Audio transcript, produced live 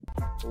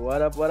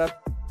What up? What up？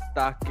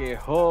大家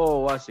好，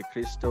我是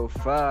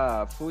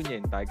Christopher，歡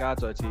迎大家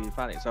再次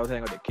翻嚟收聽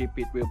我哋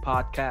Keep It Real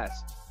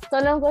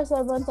Podcast。Tolong ko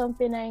sa Bantong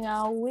Pinay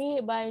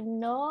Ngawi by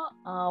no.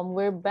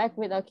 We're back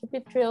with our Keep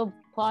It Real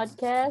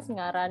podcast.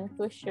 Ngaran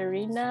ko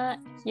Sharina.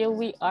 Here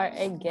we are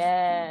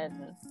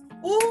again.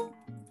 Ooh.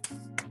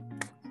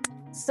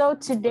 So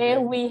today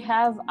we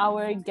have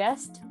our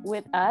guest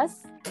with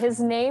us. His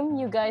name,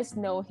 you guys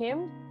know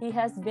him. He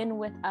has been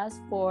with us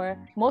for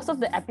most of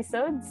the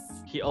episodes.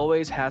 He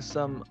always has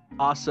some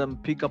awesome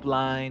pickup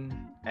line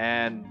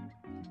and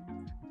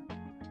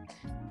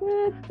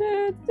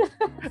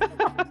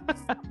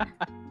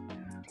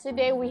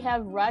Today we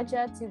have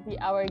Raja to be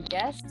our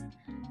guest,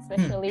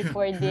 especially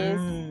for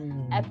this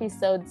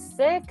episode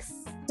 6.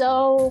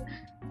 So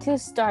to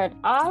start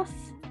off,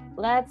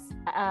 let's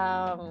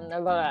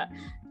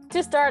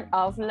to start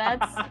off,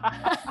 let's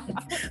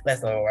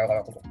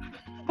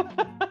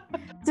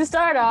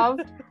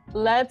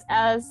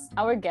ask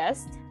our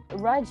guest,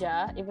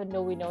 Raja, even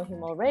though we know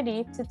him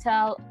already, to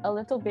tell a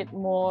little bit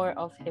more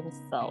of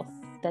himself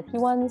that he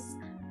wants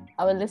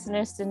our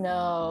listeners to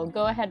know.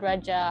 Go ahead,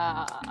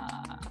 Raja.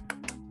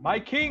 My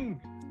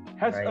king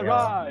has Right,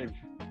 arrived.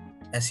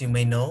 As you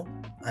may know,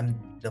 I'm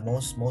the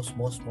most.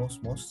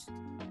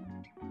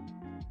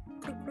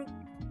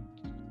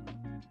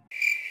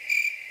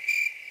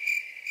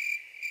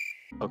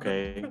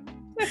 Okay.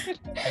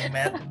 I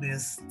met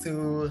these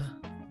two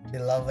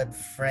beloved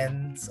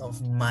friends of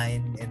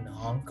mine in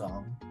Hong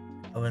Kong.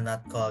 I will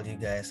not call you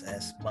guys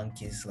as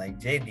monkeys like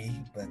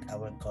JD, but I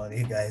will call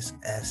you guys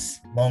as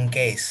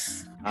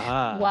monkeys.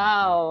 Ah.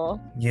 Wow.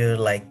 You're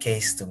like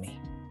case to me.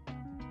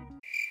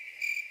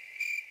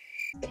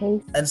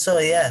 Okay. And so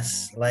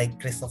yes, like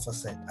Christopher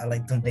said, I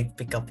like to make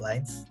pickup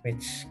lines,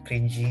 which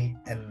cringy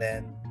and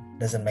then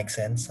doesn't make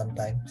sense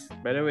sometimes.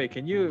 By the way,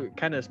 can you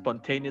kind of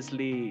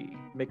spontaneously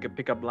make a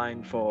pickup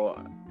line for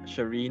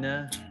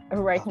Sharina?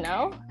 Right Okay.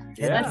 now,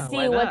 Yeah, let's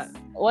see why not?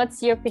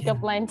 what's your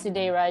pickup line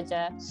today,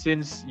 Raja.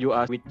 Since you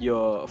are with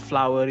your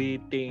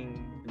flowery thing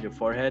on your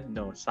forehead,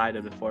 no, side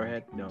of the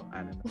forehead, no,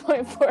 I don't know.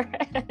 My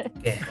forehead.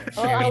 Okay,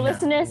 Well, our Sharina,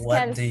 listeners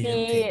what can't do you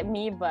see think?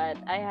 me, but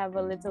I have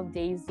a little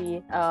daisy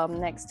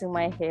next to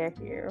my hair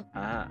here.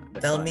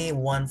 That's Tell fine. me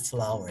one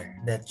flower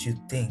that you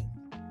think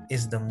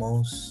is the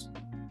most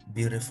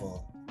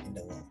beautiful in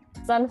the world.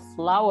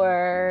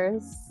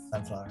 Sunflowers.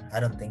 Sunflower? I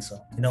don't think so.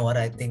 You know what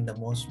I think the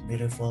most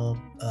beautiful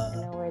I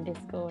know where this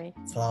is going.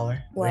 flower?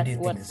 Where What do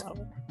you think what it's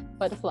flower?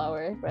 What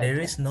flower? There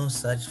Raja? is no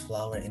such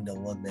flower in the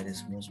world that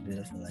is most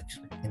beautiful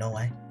actually. You know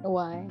why?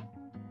 Why?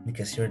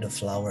 Because you're the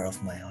flower of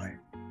my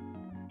heart.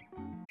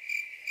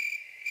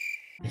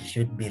 It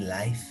should be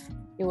life.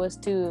 It was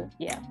too,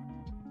 yeah.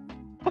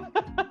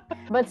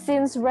 But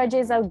since Raja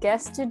is our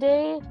guest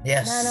today,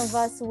 Yes. none of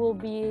us will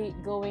be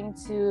going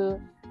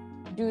to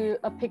do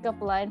a pickup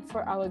line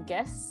for our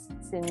guests,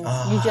 since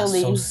Ah,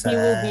 usually so he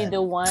will be sad.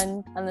 the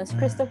one, unless Mm.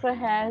 Christopher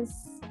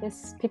has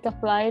his pickup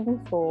line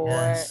for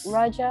Yes.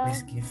 Raja.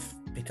 Please give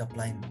pickup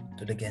line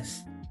to the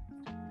guest.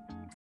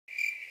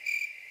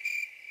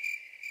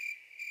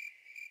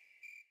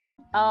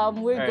 We're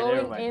Alright, never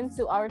going mind.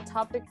 into our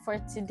topic for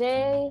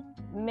today,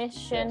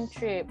 mission Yes.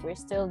 trip. We're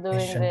still doing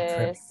Mission trip.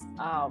 this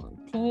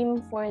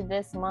theme for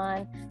this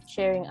month,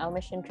 sharing our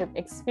mission trip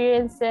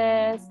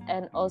experiences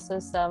and also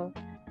some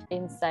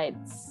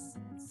insights.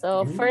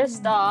 So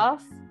first Ooh.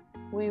 off,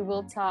 we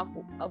will talk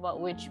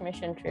about which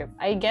mission trip.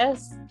 I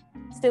guess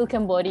still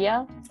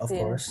Cambodia, Of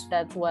since course.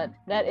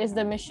 that is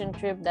the mission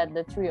trip that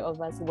the three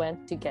of us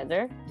went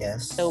together.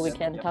 Yes. So we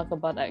can Yep. talk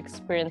about our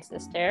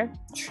experiences there.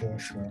 Sure.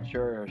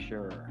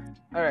 Sure.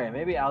 All right,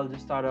 maybe I'll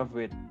just start off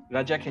with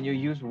Raja. Can you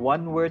use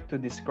one word to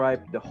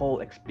describe the whole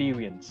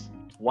experience?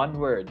 One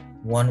word.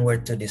 One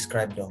word to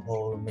describe the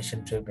whole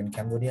mission trip in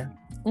Cambodia.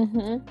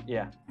 Mm-hmm.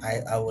 Yeah.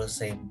 I will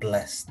say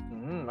blessed.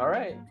 All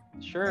right.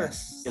 Sure.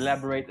 Yes.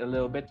 Elaborate a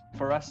little bit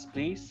for us,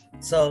 please.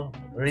 So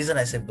reason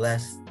I say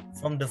blessed,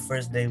 from the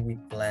first day we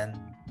planned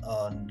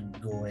on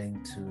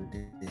going to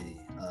the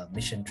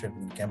mission trip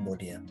in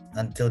Cambodia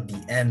until the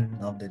end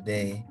of the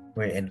day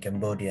we're in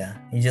Cambodia,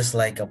 it's just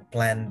like a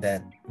plan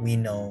that we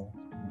know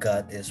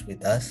God is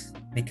with us,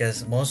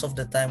 because most of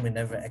the time we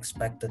never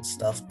expected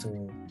stuff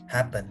to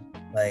happen.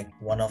 Like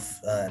one of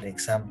the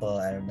example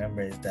I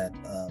remember is that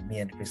me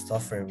and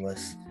Christopher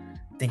was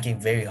thinking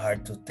very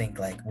hard to think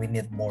like we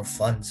need more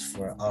funds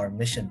for our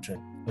mission trip.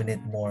 We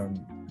need more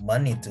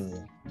money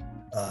to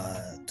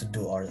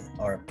do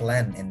our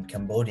plan in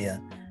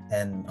Cambodia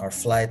and our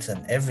flights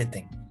and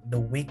everything. The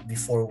week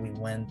before we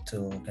went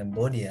to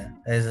Cambodia,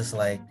 it's just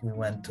like we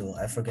went to,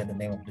 I forget the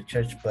name of the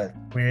church, but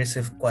we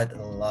received quite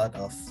a lot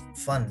of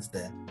funds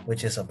there,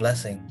 which is a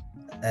blessing.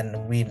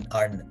 And we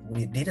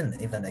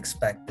didn't even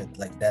expect it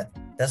like that.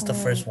 That's the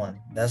first one.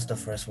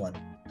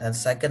 And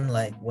second,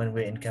 like when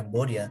we're in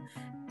Cambodia,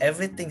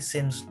 everything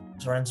seems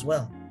runs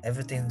well.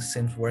 Everything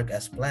seems work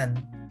as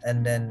planned.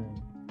 And then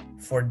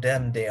for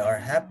them, they are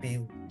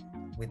happy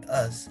with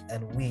us,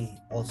 and we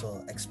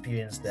also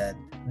experience that.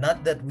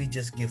 Not that we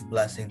just give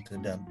blessing to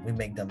them, we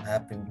make them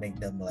happy, we make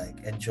them like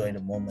enjoy the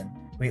moment.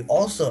 we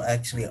also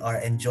actually are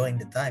enjoying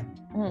the time.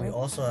 We Mm.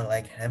 also are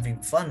like having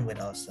fun with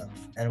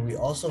ourselves, and we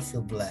also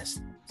feel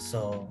blessed.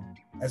 So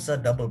it's a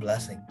double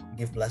blessing.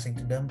 Give blessing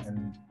to them and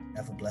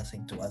have a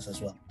blessing to us as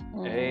well.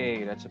 Mm.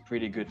 Hey, that's a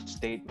pretty good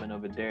statement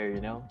over there,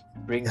 you know?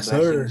 Bring Yes,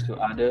 blessings sir. to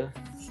other.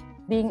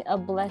 Being a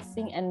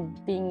blessing and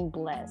being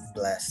blessed.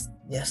 Blessed.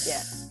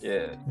 Yes.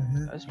 Yeah,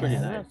 Mhm. that's pretty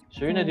And nice.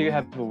 Sharina, do you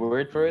have a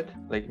word for it?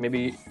 Like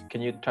maybe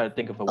can you try to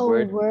think of a A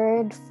word?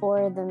 word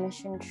for the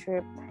mission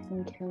trip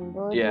in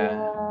Cambodia.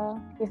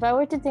 Yeah. If I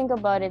were to think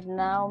about it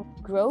now,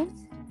 growth.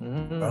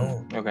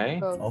 Oh. Okay.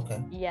 Growth. Okay.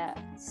 Yeah.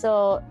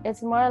 So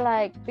it's more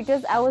like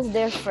because I was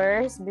there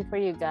first before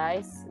you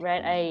guys,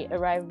 right? I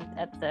arrived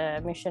at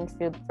the mission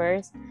field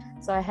first.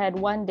 So I had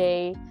one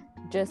day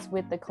just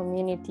with the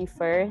community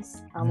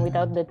first,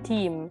 without the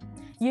team.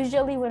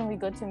 Usually when we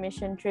go to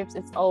mission trips,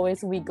 it's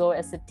always we go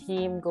as a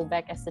team, go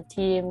back as a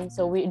team.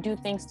 So we do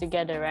things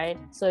together, right?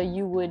 So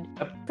you would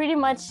pretty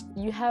much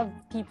you have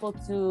people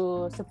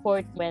to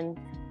support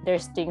when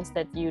there's things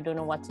that you don't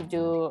know what to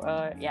do,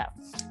 yeah.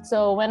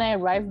 So when I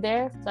arrived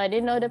there, so I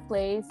didn't know the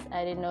place,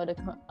 I didn't know the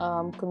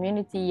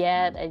community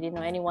yet, I didn't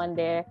know anyone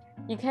there.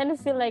 You kind of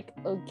feel like,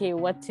 okay,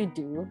 what to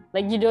do,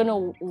 like you don't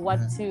know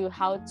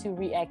how to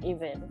react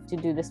even to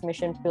do this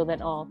mission field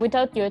and all.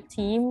 Without your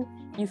team,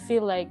 you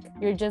feel like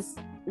you're just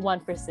one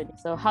person.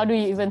 So how do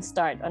you even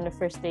start on the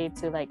first day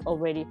to like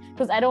already,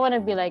 because I don't want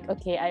to be like,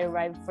 okay, I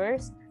arrived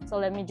first, so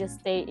let me just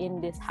stay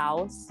in this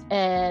house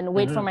and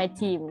wait for my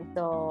team.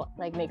 So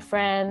like make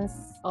friends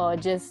or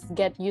just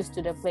get used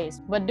to the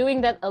place. But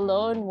doing that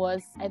alone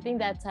was, I think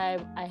that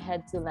time I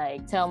had to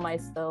like tell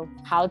myself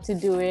how to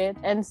do it.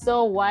 And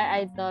so why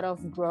I thought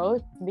of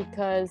growth,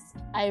 because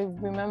I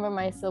remember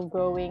myself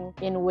growing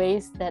in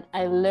ways that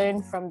I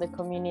learned from the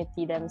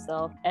community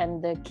themselves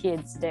and the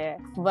kids there.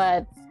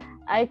 But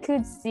I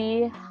could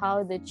see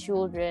how the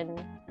children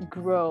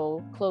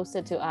grow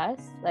closer to us,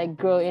 like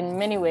grow in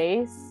many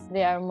ways.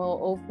 They are more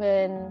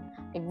open.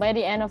 Like by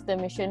the end of the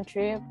mission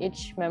trip,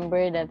 each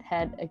member that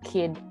had a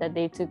kid that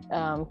they took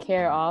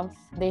care of,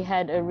 they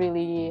had a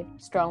really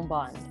strong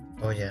bond.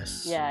 Oh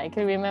yes. Yeah, I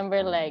can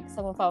remember like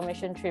some of our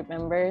mission trip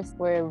members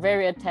were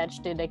very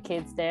attached to the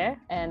kids there,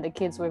 and the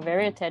kids were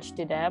very attached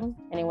to them,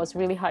 and it was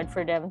really hard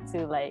for them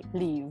to like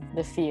leave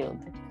the field.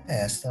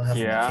 Yeah, I still have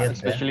my Yeah, kid there.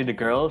 especially the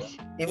girls.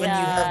 Even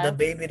you have the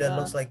Yeah. baby that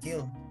looks like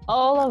you.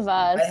 All of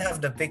us. I have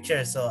the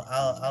picture, so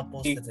I'll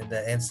post it in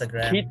the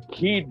Instagram.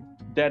 Kid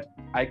that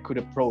I could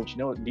approach. You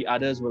know, the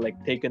others were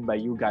like taken by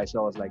you guys.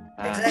 So I was like,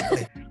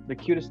 Exactly. The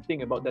cutest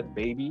thing about that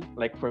baby,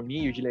 like for me,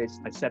 usually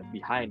I sat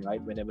behind,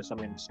 right? Whenever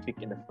someone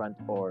speak in the front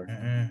or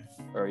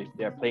if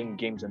they're playing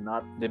games or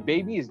not, the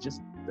baby is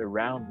just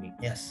around me,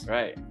 Yes.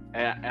 right?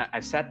 And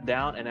I sat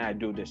down and I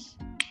do this.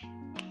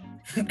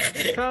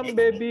 Come,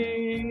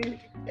 baby.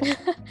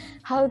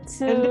 How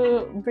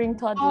to bring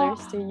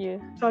toddlers to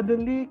you.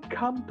 Suddenly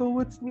come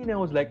towards me and I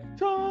was like,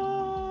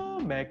 oh,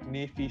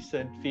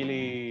 magnificent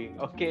feeling.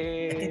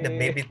 Okay. I think the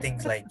baby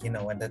thinks like,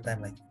 at that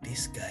time, like,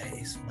 this guy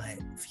is my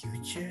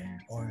future,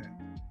 or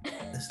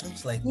this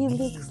looks like He me.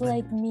 looks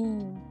like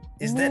me.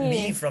 Is that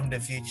me from the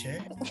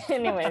future?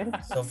 Anyway.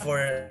 So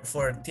for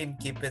Team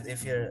Keep It,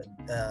 if you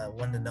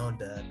want to know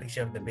the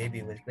picture of the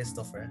baby with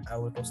Christopher, I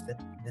will post it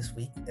this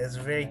week. It's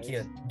very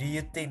cute. Do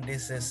you think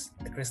this is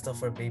a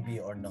Christopher baby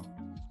or no?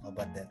 How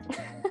about that?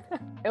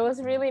 It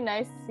was really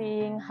nice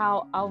seeing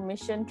how our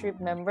mission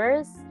trip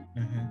members,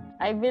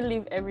 I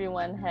believe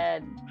everyone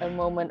had a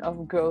moment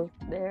of growth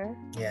there.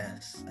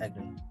 Yes, I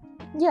agree.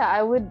 Yeah,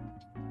 I would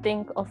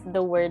think of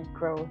the word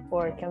growth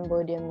for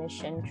Cambodia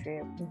mission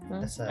trip.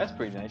 That's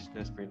pretty nice.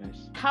 That's pretty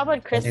nice. How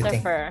about do you think?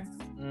 Christopher?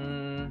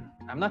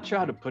 I'm not sure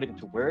how to put it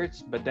into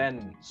words, but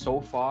then so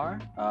far,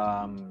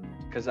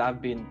 because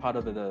I've been part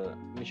of the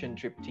mission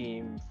trip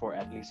team for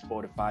at least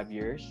 4 to 5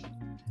 years,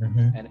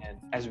 and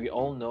as we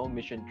all know,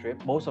 mission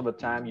trip, most of the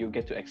time you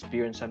get to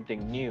experience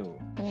something new.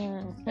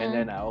 And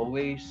then I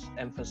always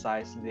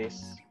emphasize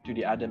this to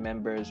the other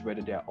members,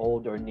 whether they're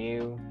old or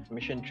new.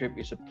 Mission trip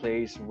is a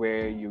place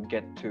where you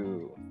get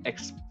to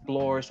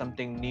explore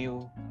something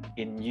new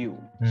in you.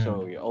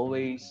 So you're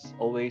always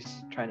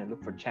trying to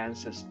look for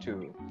chances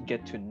to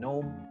get to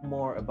know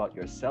more about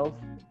yourself.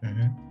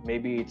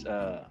 Maybe it's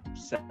a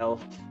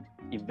self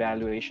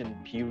evaluation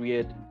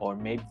period, or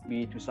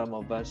maybe to some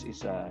of us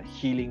it's a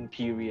healing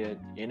period.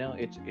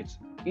 It's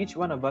each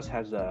one of us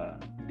has a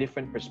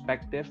different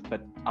perspective,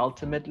 but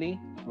ultimately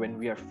when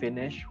we are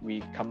finished,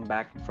 we come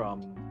back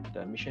from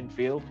the mission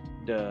field.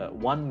 The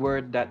one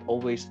word that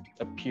always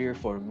appear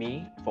for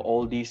me for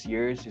all these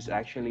years is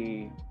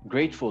actually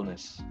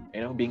gratefulness.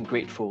 Being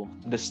grateful,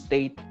 the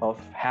state of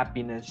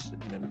happiness,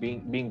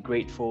 being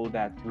grateful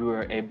that we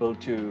were able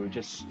to,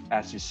 just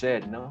as you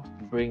said,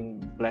 bring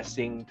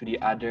blessing to the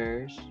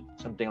others,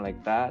 something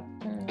like that.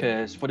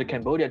 Because for the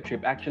Cambodia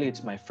trip, actually,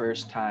 it's my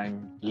first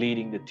time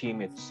leading the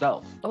team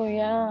itself. Oh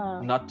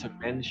yeah. Not to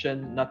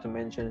mention,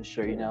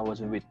 Sharina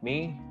wasn't with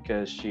me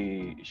because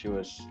she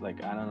was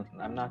like,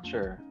 I'm not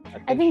sure.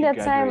 I think she that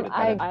time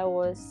graduated I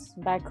was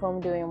back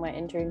home doing my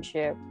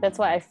internship. That's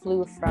why I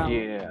flew from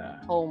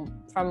Yeah. home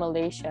from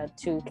Malaysia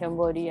to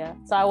Cambodia.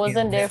 So I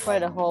wasn't there for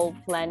the whole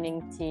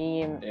planning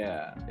team.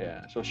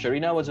 Yeah. So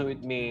Sharina wasn't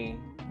with me.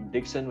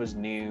 Dixon was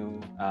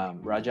new.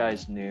 Raja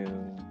is new.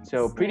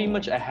 So pretty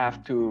much I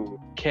have to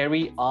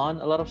carry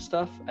on a lot of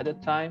stuff at the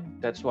time.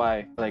 That's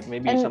why, like,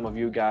 maybe And some of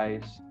you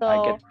guys,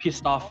 I get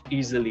pissed off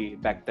easily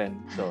back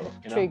then. So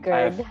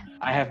triggered.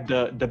 I have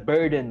the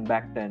burden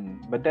back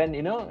then. But then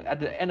at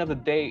the end of the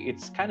day,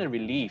 it's kind of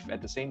relief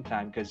at the same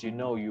time because you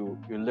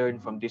learn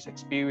from this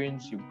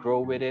experience, you grow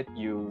with it,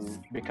 you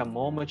become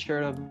more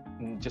mature.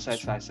 Just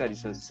as I said,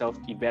 it's a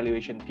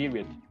self-evaluation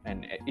period,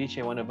 and each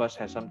and one of us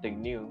has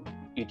something new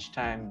each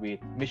time with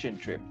mission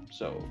trip.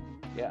 So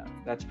yeah,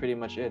 that's pretty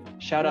much it.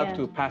 Shout out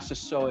to Pastor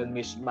So and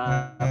Miss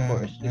Ma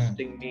for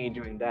assisting me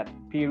during that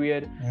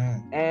period,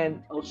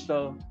 and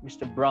also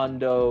Mr.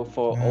 Brondo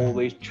for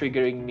always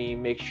triggering me,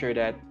 make sure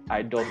that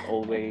I don't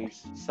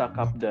always suck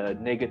up the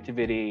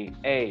negativity.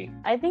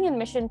 I think in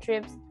mission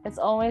trips, it's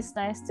always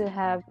nice to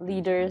have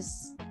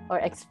leaders or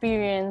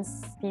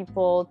experienced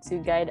people to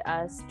guide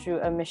us through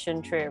a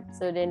mission trip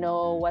so they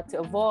know what to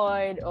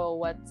avoid or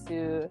what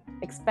to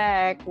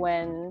expect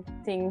when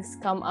things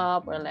come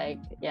up, or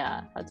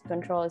how to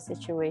control a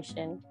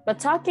situation. But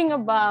talking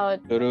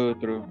about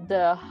True.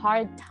 the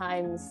hard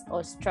times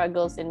or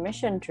struggles in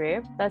mission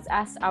trip, let's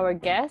ask our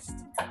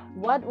guest,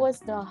 what was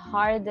the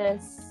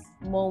hardest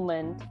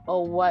moment,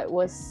 or what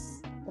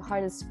was the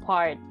hardest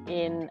part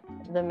in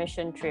the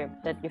mission trip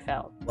that you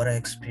felt? What I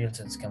experienced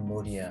in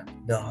Cambodia,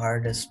 the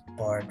hardest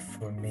part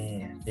for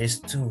me, there's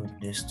two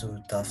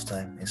tough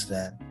times. Is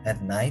that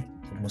at night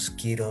the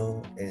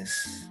mosquito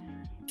is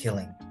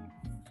killing.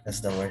 That's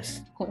the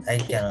worst. I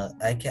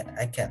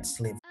can't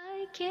sleep.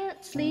 I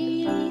can't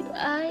sleep,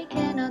 I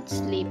cannot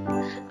sleep,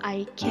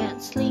 I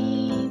can't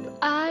sleep,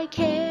 I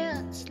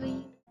can't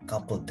sleep.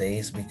 Couple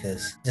days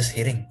because just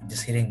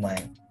hitting my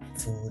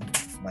food,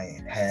 my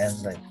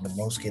hands, like the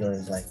mosquito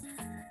is like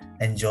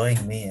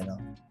enjoying me,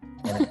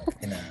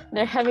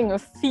 They're having a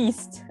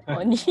feast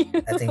on you.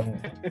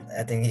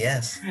 I think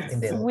yes. I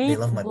think they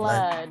love my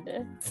blood.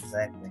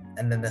 Exactly.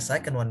 And then the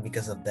second one,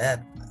 because of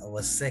that, I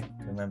was sick,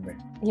 remember?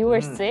 You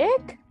were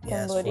sick?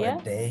 Yes,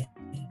 Cambodia?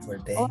 for a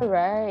day. All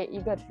right,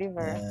 you got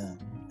fever. Yeah,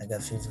 I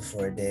got fever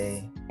for a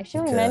day.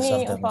 Actually, because many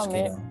of the of our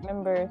mosquito.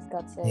 members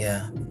got sick.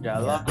 Yeah,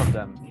 A lot of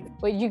them.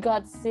 Wait, you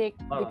got sick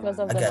because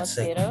of I the got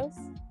sick. mosquitoes?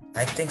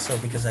 I think so,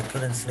 because I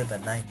couldn't sleep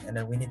at night, and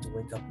then we need to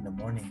wake up in the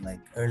morning, like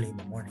early in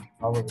the morning.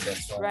 Probably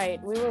that's why.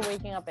 Right, we were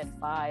waking up at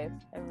 5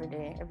 every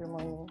day, every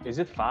morning. Is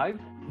it 5?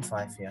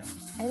 5, yeah.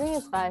 I think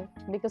it's 5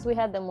 because we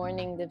had the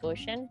morning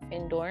devotion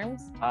in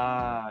dorms.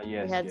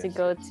 Yes. We had to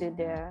go to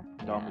their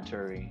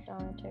dormitory.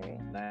 dormitory.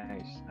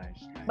 Nice.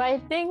 But I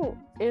think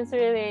it's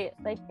really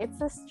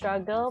it's a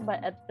struggle,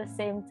 but at the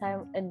same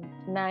time a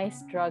nice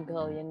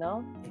struggle,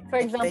 For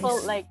example,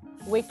 like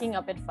waking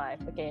up at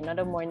 5. Okay, not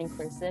a morning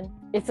person.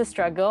 It's a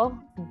struggle,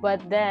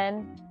 but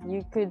then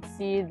you could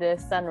see the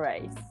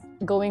sunrise.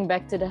 Going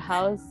back to the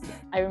house,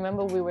 I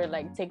remember we were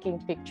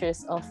taking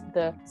pictures of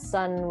the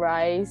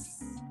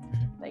sunrise.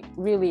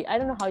 Really, I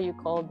don't know how you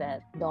call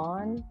that.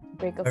 Dawn?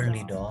 Break of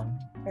Early dawn.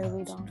 dawn.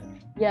 Early dawn.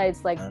 Yeah,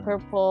 it's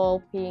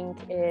purple,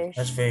 pinkish.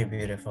 That's very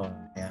beautiful.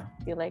 Yeah.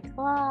 You're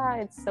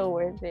it's so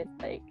worth it.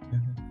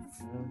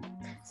 Mm-hmm.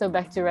 So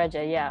back to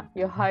Raja. Yeah,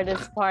 your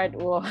hardest part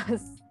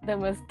was the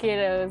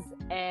mosquitoes,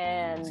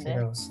 and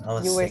I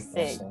was you were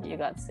sick. sick. You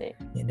got sick.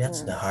 Yeah,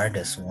 that's the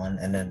hardest one,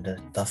 and then the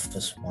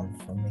toughest one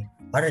for me.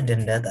 Other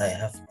than that, I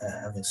have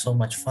having so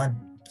much fun.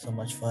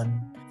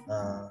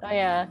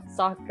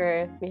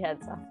 Soccer. We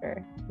had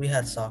soccer. We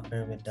had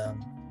soccer with them.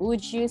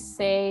 Would you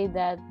say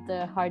that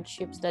the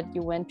hardships that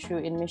you went through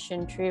in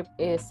mission trip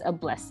is a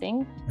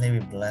blessing? Maybe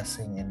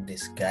blessing in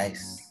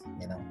disguise.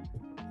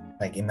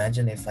 Like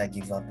imagine if I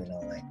give up.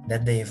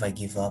 That day, if I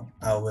give up,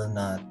 I will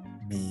not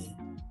be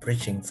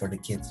preaching for the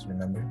kids.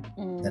 Remember,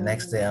 the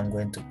next day I'm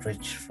going to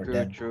preach for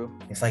them. True.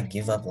 If I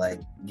give up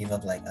like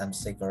I'm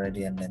sick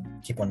already, and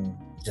then keep on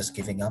just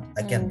giving up,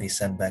 I can be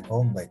sent back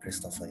home by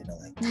Christopher.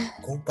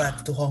 Go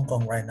back to Hong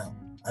Kong right now.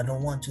 I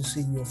don't want to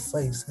see your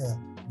face here,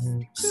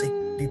 you sick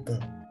people.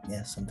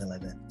 Yeah, something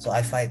like that. So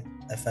I fight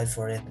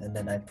for it, and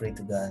then I pray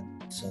to God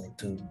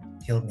to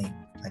heal me.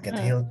 I get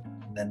healed,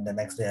 and then the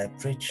next day I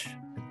preach.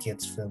 The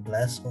kids feel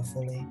blessed,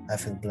 hopefully. I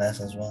feel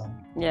blessed as well.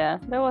 Yeah,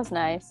 that was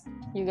nice.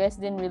 You guys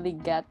didn't really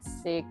get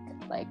sick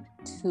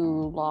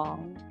too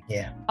long.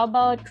 Yeah. How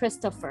about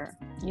Christopher?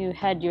 You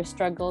had your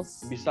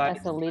struggles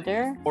Besides as a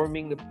leader.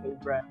 Forming the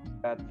program,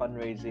 that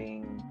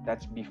fundraising,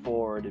 that's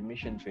before the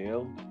mission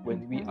field.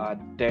 When we are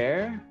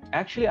there,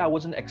 actually, I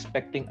wasn't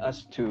expecting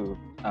us to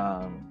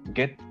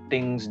get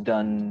things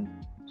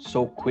done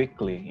so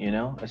quickly,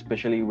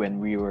 especially when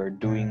we were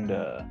doing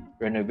the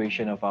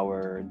renovation of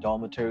our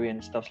dormitory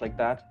and stuff like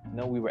that.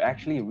 No, we were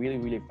actually really,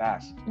 really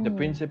fast. The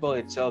principal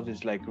itself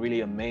is like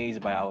really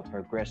amazed by our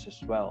progress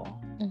as well.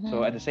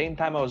 So at the same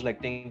time, I was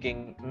like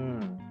thinking,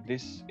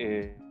 this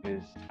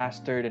is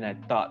faster than I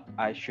thought.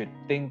 I should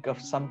think of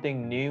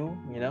something new,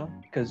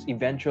 because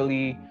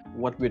eventually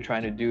what we're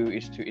trying to do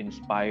is to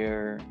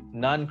inspire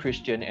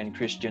non-Christian and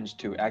Christians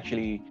to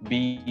actually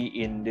be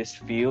in this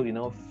field,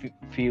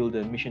 feel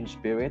the mission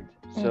spirit.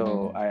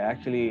 So I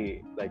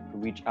actually like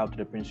reach out to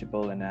the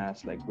principal and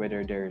ask like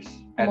whether there's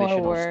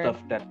additional stuff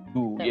that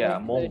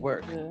more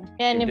work. Yeah,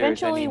 and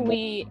eventually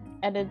we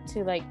added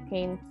to like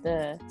paint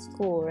the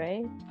school,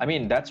 right? I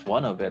mean, that's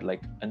one of it.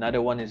 Like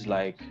another one is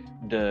like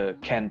the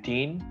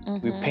canteen.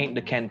 We paint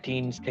the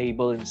canteen's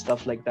table and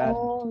stuff like that.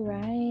 Oh,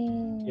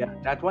 right. Yeah,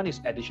 that one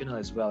is additional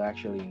as well,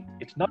 actually.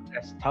 It's not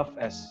as tough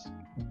as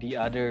the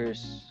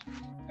others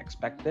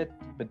expected,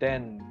 but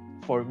then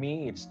for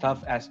me, it's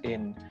tough as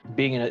in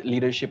being in a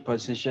leadership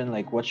position.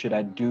 Like, what should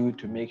I do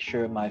to make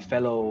sure my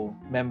fellow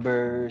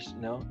members,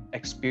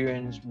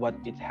 experience what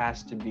it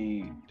has to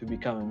be to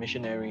become a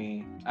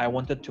missionary? I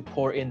wanted to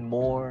pour in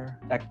more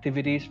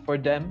activities for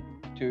them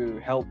to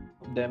help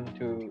them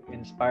to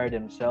inspire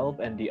themselves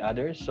and the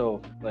others.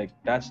 So, like,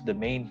 that's the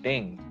main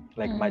thing.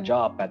 Like my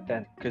job at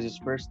then, because it's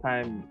first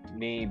time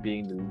me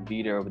being the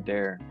leader over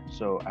there.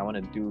 So I want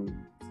to do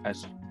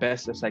as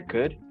best as I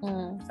could.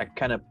 I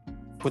kind of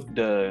put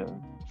the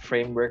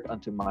framework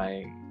onto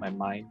my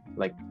mind.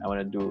 Like I want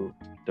to do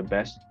the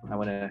best. I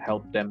want to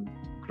help them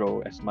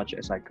grow as much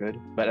as I could.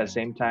 But at the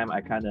same time,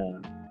 I kind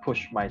of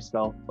push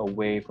myself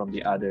away from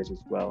the others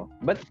as well.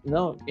 But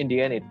no, in the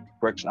end, it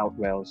works out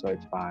well, so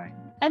it's fine.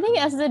 I think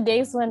as the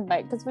days went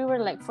by, because we were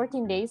like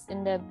 14 days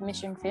in the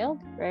mission field,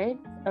 right?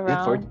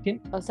 Around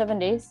 14? 7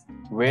 days.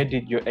 Where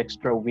did your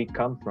extra week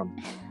come from?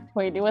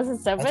 Wait, it was a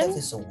 7? I thought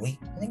it's a week.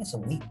 I think it's a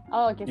week.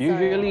 Oh, okay.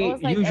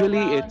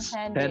 Usually it's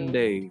 10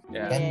 days.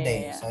 Yeah. 10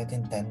 days. I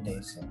think 10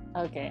 days.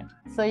 Yeah. Okay.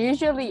 So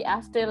usually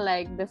after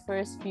like the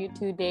first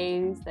 2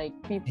 days, like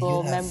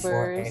people, members.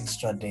 4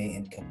 extra day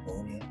in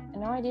Cambodia?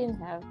 No, I didn't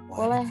have.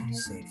 Why did you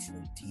say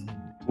 14?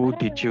 Who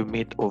did you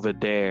meet over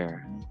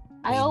there?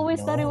 I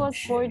always thought it was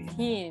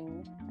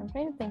 14. I'm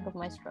trying to think of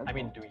my struggle. I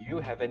mean, do you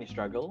have any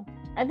struggle?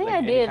 I think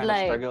I did.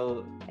 Like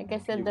I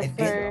said,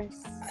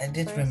 I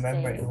did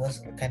remember it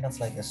was kind of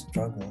like a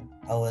struggle.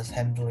 I was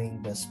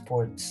handling the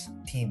sports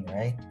team,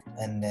 right?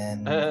 And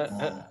then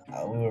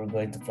we were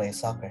going to play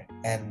soccer.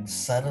 And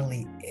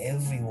suddenly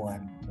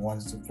everyone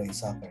wants to play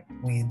soccer.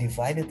 We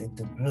divided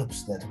into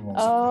groups that who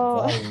wants to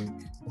play volley,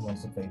 who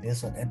wants to play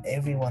this one, and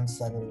everyone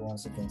suddenly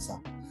wants to play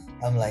soccer.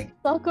 I'm like,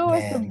 soccer was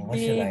man, what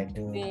should I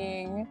do?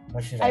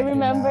 What should I do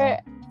remember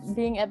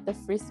being at the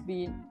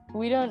frisbee.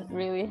 We don't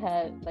really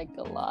had like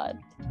a lot.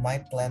 My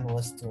plan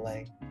was to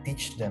like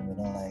teach them,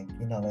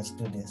 let's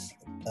do this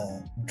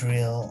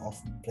drill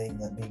of being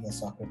a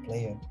soccer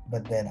player.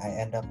 But then I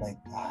end up like,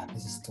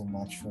 this is too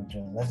much for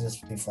drill. Let's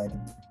just divide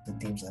into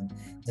teams and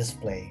just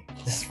play.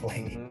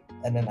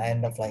 And then I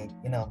end up like,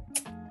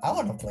 I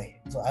want to play,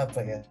 so I'll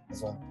play it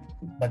as well.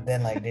 But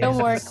then like no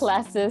more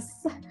classes.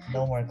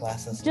 No more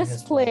classes.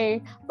 Just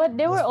play. But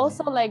they were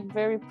also like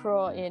very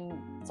pro in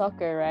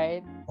soccer,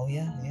 right? Oh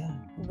yeah.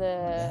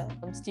 The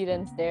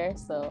students there,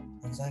 so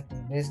exactly.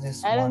 There's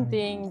this. I don't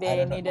think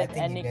they needed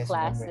any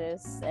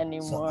classes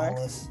anymore.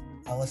 So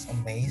I was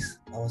amazed.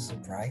 I was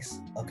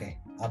surprised. Okay,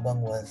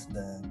 Abang was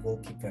the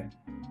goalkeeper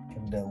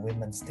from the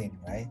women's team,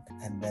 right?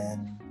 And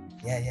then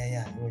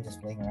yeah, we were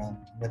just playing around.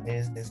 But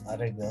there's this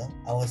other girl.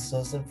 I was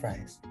so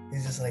surprised.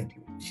 It's just like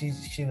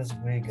she was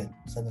very good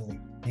suddenly.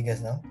 You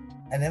guys know?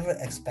 I never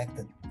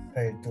expected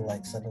her to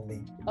like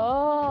suddenly.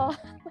 Oh.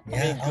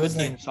 Yeah, I was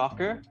in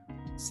soccer.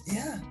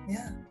 Yeah.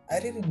 I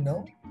didn't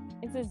know.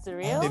 Is it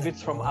Zuriel? If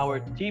it's from our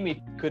team,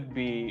 it could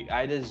be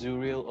either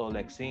Zuriel or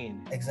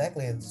Lexine.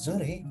 Exactly, it's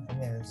Zuri.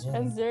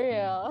 And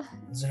Zuriel.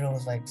 Zuriel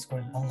was like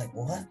scoring. I'm like,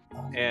 what?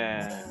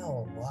 Yeah.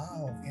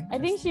 Wow. I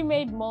think she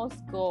made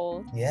most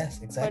goals.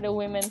 Yes, exactly. For the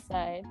women's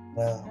side.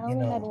 Well,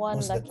 we had one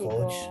who's the lucky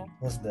coach? goal.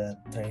 Who's the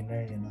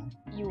trainer?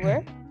 You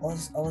were?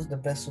 I was the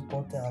best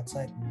supporter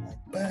outside. I'm like,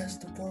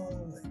 best ball,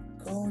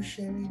 go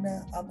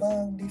Sherina,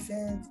 Abang,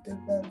 defense.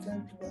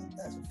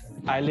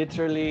 I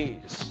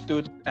literally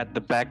stood at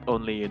the back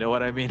only, you know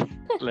what I mean?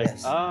 Like,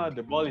 yes.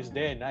 The ball is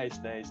there. Nice.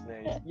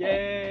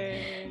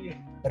 Yay!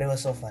 But it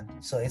was so fun.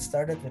 So it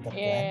started with a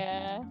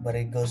plan, but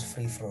it goes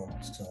free flow.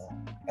 So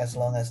as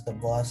long as the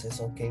boss is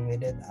okay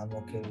with it, I'm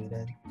okay with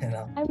it.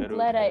 I'm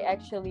glad I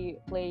actually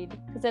played,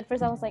 because at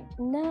first I was like,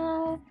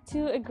 nah,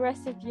 too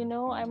aggressive,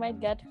 I might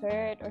get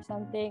hurt or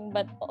something.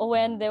 But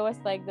when there was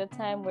like the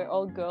time where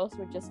all girls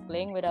were just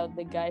playing without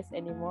the guys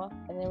anymore,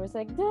 and they was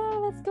like,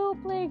 let's go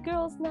play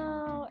girls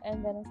now.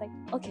 And then I was like,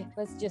 okay,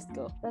 let's just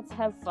go. Let's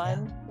have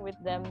fun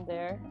with them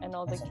there and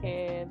all the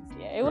kids.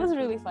 Yeah, it was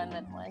really fun,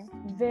 that one.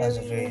 That was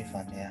very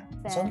fun. Yeah,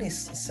 it's only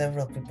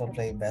several people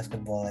play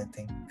basketball, I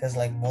think, because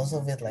like most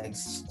of it like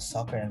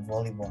soccer and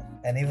volleyball,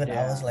 and even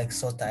I was like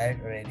so tired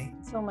already.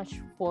 So much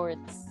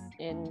sports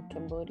in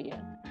Cambodia.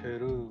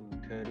 True.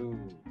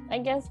 I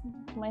guess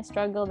my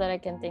struggle that I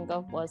can think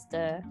of was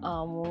the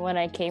when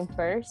I came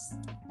first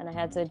and I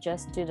had to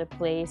adjust to the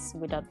place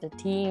without the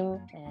team.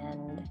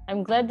 And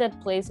I'm glad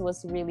that place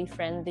was really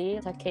friendly,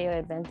 Takeo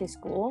Adventist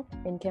School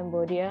in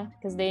Cambodia,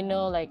 because they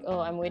know like, oh,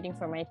 I'm waiting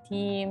for my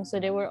team. So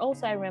there were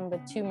also, I remember,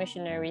 2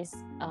 missionaries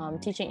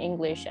teaching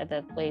English at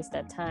that place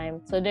that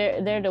time. So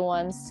they're the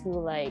ones who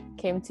like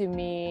came to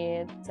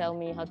me, tell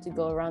me how to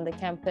go around the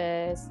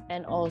campus,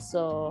 and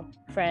also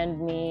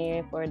friend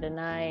me for the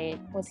night.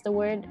 What's the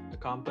word?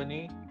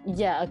 Accompany.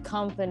 Yeah,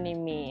 accompany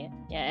me.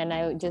 Yeah, and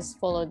I would just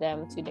follow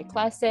them to the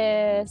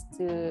classes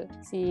to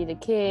see the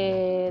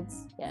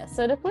kids. Yeah,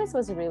 so the place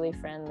was really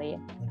friendly.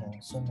 You know,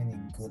 so many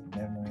good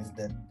memories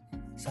that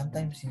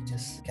sometimes you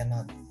just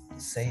cannot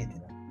say it. You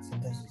know,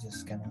 sometimes you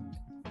just cannot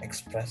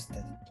express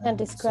that. Can't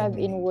describe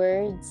in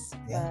words.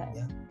 Yeah, but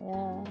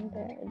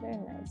yeah. they're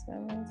nice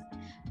memories.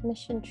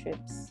 Mission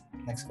trips.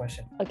 Next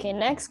question. Okay,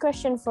 next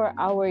question for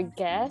our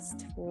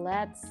guest.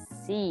 Let's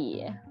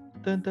see.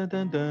 Dun, dun,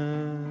 dun,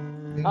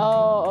 dun.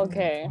 Oh,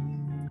 okay.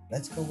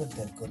 Let's go with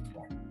the good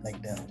part. Like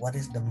what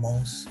is the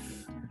most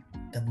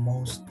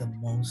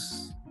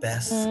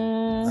best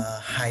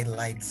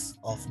highlights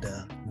of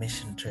the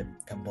mission trip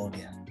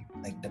Cambodia?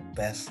 Like the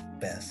best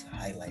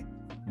highlight.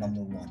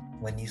 Number 1,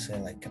 when you say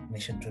like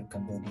mission trip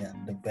Cambodia,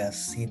 the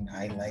best scene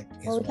highlight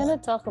is Well, we kind what?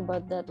 of talked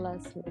about that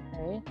last week,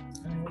 right?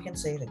 I mean, we can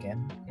say it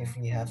again if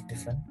we have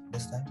different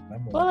this time.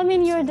 Remember? Well, I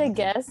mean, you're the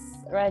guest,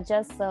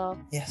 Raja, so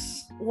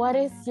Yes. what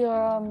is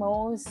your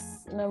most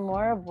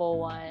memorable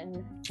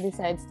one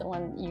besides the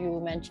one you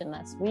mentioned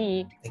last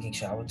week? Taking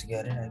shower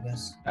together, I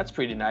guess. That's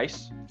pretty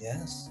nice.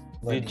 Yes.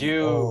 Did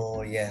you-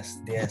 Oh yes.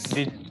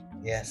 Did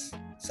Yes.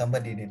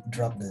 Somebody did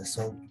drop the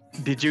soap.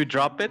 Did you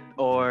drop it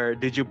or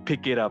did you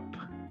pick it up?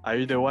 Are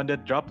you the one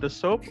that dropped the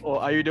soap or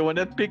are you the one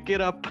that picked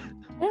it up?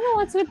 I don't know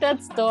what's with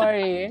that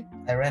story.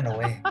 I ran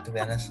away. To be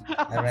honest,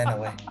 I ran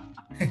away.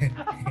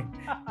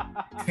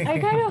 I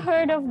kind of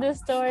heard of the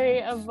story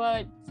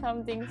about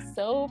something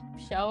soap,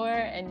 shower,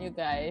 and you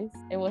guys.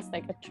 It was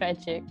like a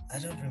tragic. I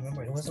don't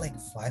remember. It was like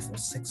 5 or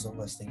 6 of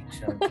us taking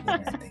shower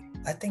together.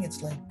 I think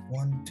it's like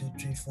 1, 2,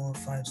 3, 4,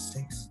 5,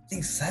 6. I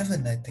think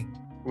 7. I think.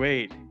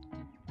 Wait,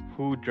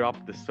 who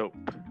dropped the soap?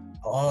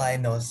 All I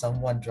know,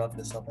 someone dropped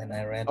the soap and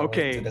I ran away. I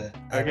okay.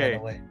 ran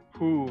away.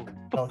 Who?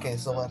 Okay,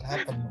 so what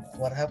happened?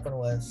 What happened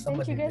was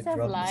somebody you guys did have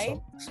drop the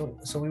light? soap.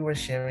 So we were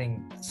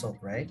sharing soap,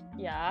 right?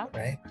 Yeah.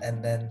 Right?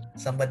 And then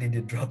somebody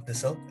did drop the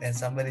soap and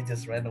somebody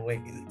just ran away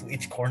to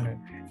each corner.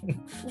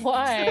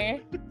 Why?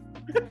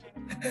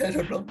 I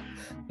don't know.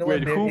 No Wait,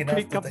 one dared who enough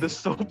picked to up the take-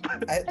 soap?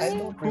 I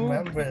don't Who-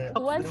 remember.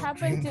 What I don't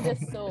happened to the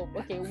remember. soap?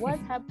 Okay,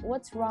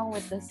 what's wrong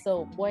with the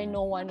soap? Why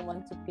no one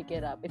wants to pick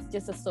it up? It's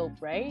just a soap,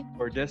 right?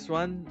 For this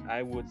one,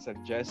 I would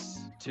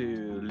suggest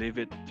to leave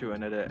it to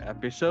another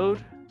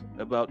episode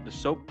about the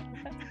soap.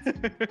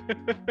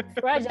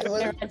 Raja,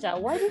 Well- Raja,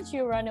 why did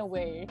you run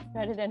away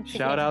rather than pick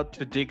Shout it out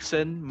to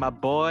Dixon, my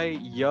boy.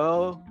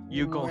 Yo,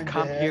 you You gonna were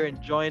come there. here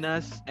and join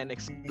us and You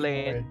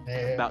explain were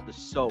there. about the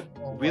soap.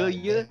 Oh Will my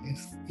you?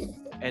 days.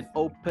 An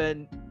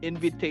open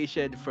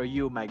invitation for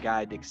you, my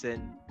guy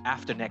Dixon,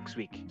 after next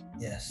week.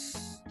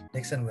 Yes.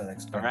 Dixon will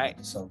explain. Alright.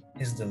 about the soap.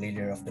 He's the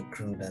leader of the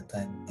crew that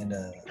time in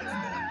the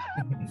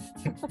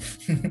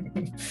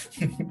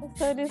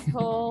So this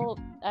whole,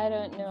 I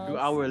don't know. To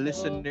our soap-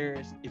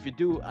 listeners, if you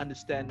do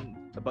understand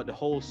about the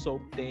whole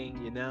soap thing,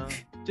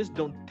 just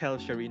don't tell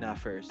Sharina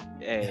first.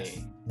 Hey,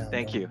 Yes. No,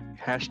 thank no. you.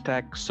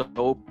 Hashtag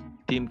soap,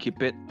 team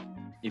keep it.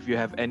 If you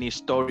have any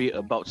story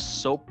about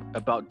soap,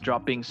 about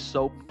dropping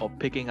soap or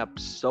picking up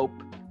soap,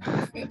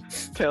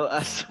 tell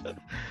us.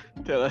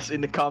 Tell us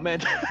in the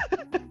comment.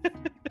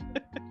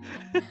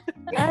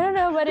 I don't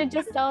know, but it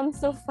just sounds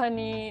so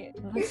funny.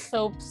 The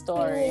soap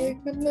story. Oh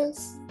my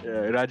goodness.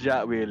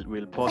 Raja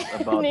will post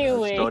about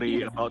Anyway. a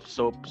story about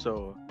soap.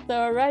 So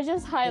So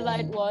Raja's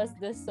highlight was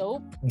the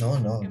soap. No,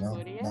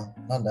 Cambodia?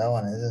 not that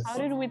one. It's How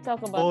just, did we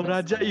talk about? oh the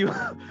Raja, soap? you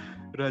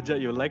Raja,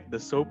 you like the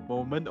soap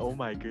moment? Oh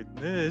my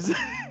goodness.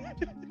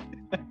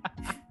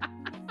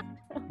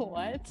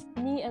 What?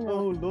 Me and the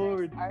Oh, listeners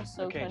Lord. are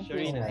so Okay,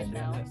 confused Sharina, right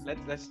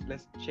Sharina, now.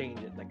 let's change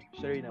it. Like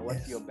Sharina,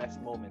 what's Yes. your best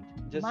moment?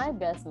 Just My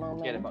best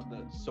forget moment. about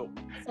the soap.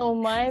 So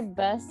my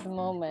best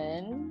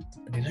moment.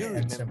 did Do you I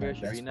answer remember, my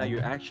best Sharina, you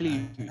moment? actually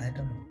I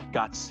don't know.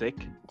 got sick.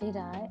 Did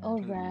I? Oh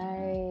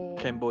right.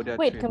 Cambodia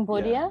Wait, trip.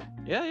 Cambodia?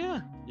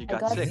 Yeah. You I got,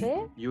 got sick.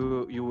 sick?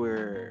 You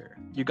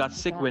got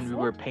sick got when we sick?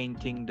 were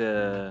painting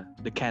the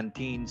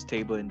canteen's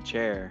table and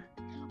chair.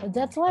 Oh,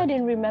 that's why I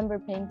didn't remember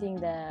painting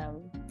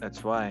them.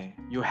 That's why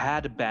you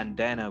had a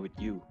bandana with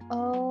you.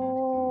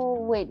 Oh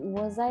wait,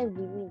 was I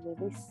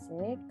really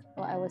sick?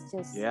 Or I was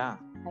just Yeah,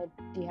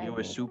 dehydrated? you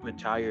were super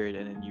tired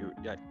and then you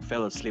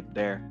fell asleep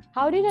there.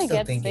 How did I Still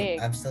get thinking.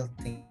 sick? I'm still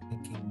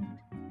thinking.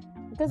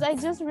 Because I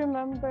just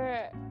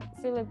remember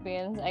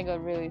Philippines. I got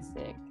really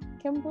sick.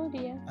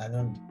 Cambodia. I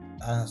don't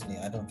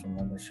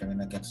remember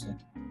Sharina gets sick.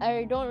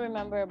 I don't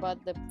remember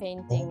about the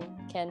painting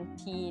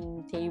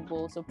canteen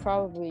table. So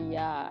probably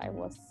yeah, I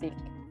was sick.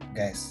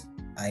 Guys,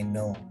 I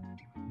know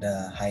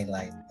the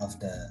highlight of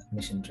the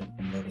mission trip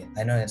Cambodia.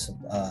 I know it's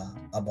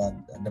about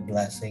the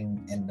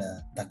blessing in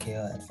the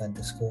Takeo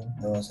Adventist School.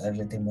 That was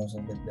everything, most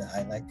of it, the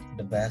highlight.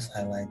 The best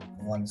highlight,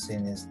 one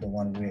scene is the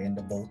one we're in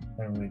the boat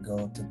when we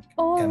go to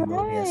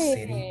Cambodia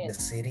city, the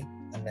city,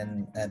 and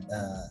then at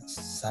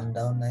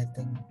sundown, I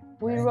think.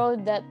 We right?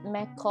 rode that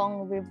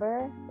Mekong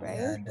River,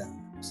 Yeah, right?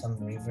 some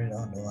river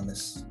on the one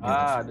is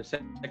Ah, beautiful.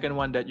 the second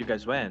one that you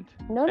guys went.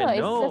 No, And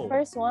it's no. the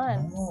first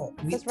one. No,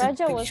 we Because took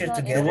Raja was picture not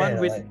in together. The one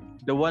with like,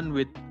 the one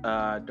with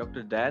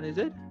Dr. Dan, is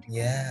it?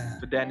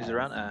 yeah. Dr. Dan is Yes.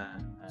 around.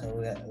 So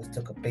we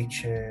took a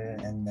picture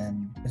and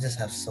then we just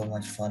have so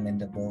much fun in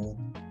the boat.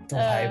 Too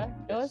hype.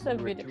 It was a we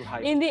were video. too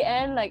hyped. In the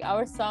end, like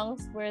our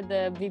songs were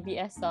the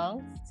BBS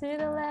songs. To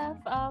the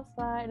left of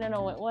light.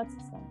 No, what's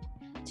the song?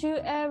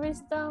 To every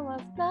storm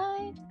of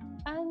night,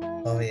 I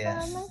know Oh, you're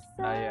yes. by my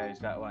Ah, yeah, side. it's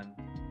that one.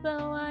 So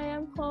I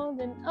am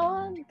holding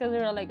on. Because we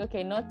were like,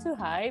 okay, not too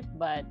hype,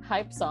 but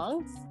hype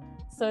songs.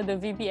 So the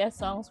VBS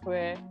songs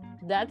were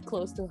that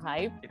close to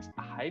hype. It's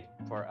a hype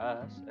for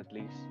us, at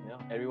least. You know,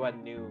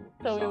 everyone knew.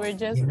 the So we were song.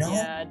 just You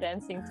know-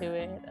 dancing to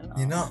it and all.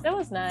 You know, That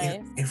was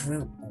nice. If we,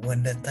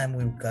 when that time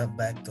we got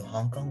back to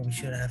Hong Kong, we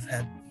should have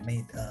had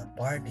made a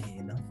party,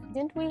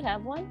 Didn't we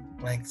have one?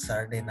 like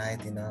Saturday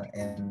night,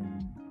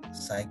 and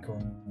Psycho,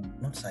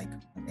 not Psycho,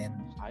 and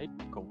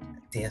Psycho.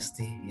 TST,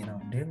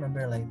 Do you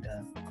remember like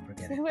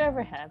forget Did it, we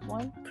ever have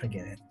one?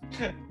 forget it.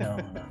 No.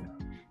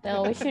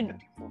 No, we should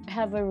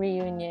have a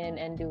reunion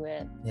and do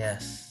it.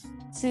 Yes,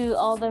 To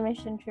all the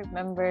mission trip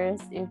members,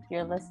 if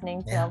you're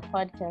listening to Yeah. our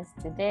podcast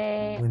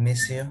today, we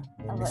miss you.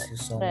 We about miss you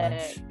so the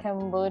much.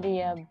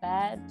 Cambodia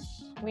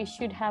batch, we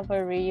should have a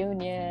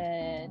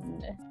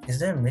reunion. Is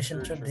there a mission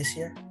True, trip true. this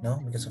year? No,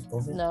 because of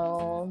COVID.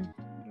 No,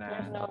 Nah.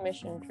 there's no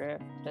mission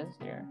trip this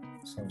year.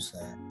 So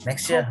sad.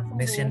 Next year, Hopefully.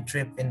 mission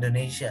trip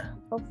Indonesia.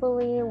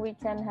 Hopefully, we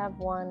can have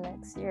one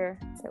next year.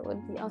 That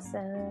would be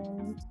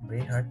awesome.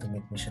 Very hard to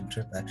make mission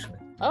trip actually.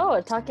 Oh,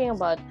 talking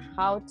about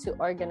how to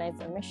organize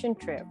a mission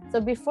trip. So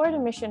before the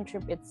mission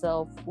trip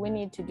itself, we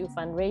need to do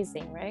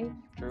fundraising, right?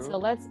 True. So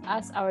let's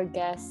ask our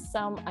guests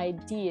some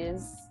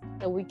ideas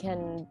that we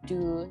can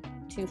do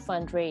to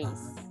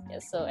fundraise. Yeah,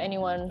 so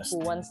anyone who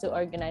wants to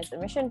organize a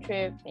mission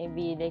trip,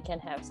 maybe they can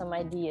have some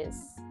ideas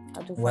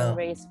how to Well-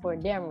 fundraise for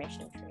their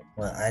mission trip.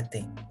 Well, I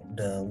think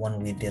the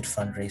one we did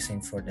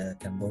fundraising for the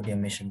Cambodia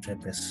mission trip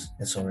is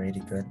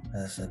already good.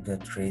 That's a good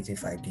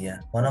creative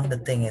idea. One of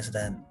the thing is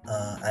that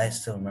I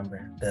still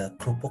remember the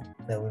krupuk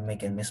that we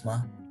make in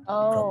Misma,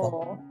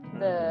 Oh,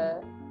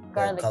 the the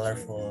garlic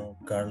colorful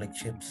garlic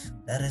chips.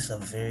 That is a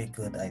very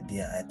good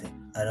idea. I think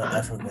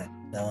I forget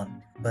that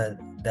one. But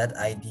that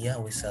idea,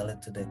 we sell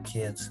it to the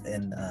kids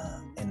in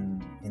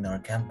our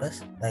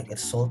campus. Like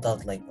it's sold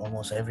out like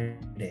almost every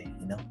day.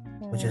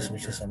 Which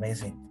is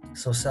amazing.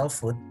 So sell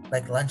food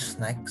like lunch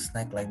snack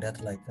like that,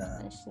 like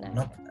snack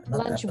not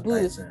Lunch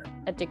appetizer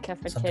at the like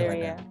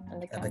cafeteria. that. on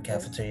the At the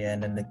campus. cafeteria,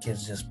 and then the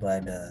kids just buy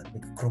the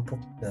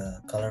krupuk, the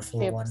colorful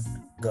Chips. one,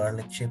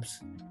 garlic chips.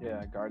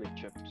 Yeah, garlic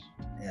chips.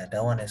 Yeah, that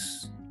one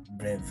is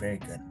very, very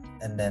good.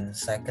 And then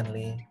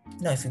secondly,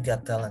 if you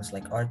got talents,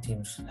 like our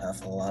teams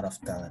have a lot of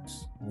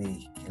talents.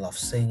 We love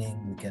singing,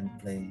 we can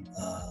play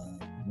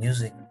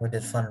music. We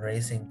did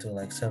fundraising to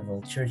like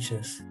several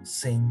churches,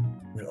 sing.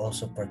 We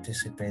also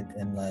participate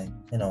in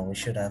we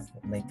should have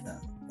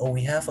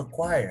we have a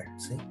choir,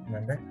 see,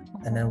 remember?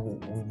 And then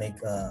we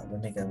make a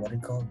what do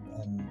you call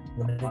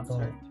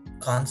it?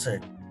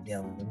 Concert. Yeah,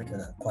 we make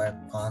a choir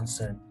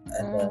concert,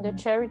 and then The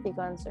charity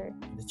concert.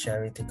 the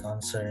charity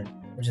concert,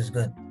 which is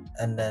good.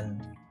 And then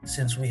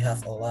since we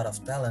have a lot of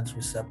talents,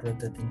 we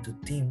separated into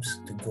teams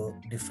to go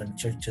different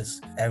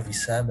churches every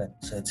Sabbath.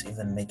 So it's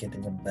make it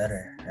even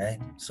better, right?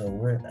 So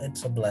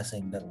it's a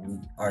blessing that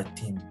our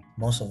team,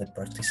 most of it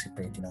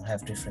participate,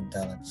 have different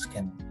talents,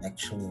 can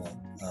actually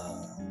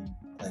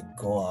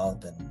go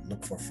out and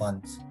look for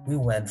funds. We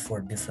went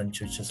for different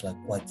churches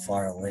quite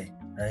far away,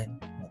 right?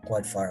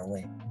 Quite far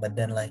away. But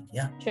then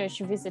Church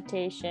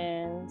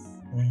visitations.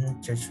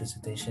 church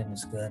visitation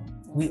is good.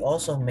 We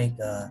also make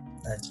a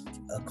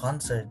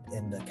concert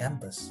in the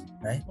campus,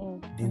 right?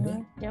 Did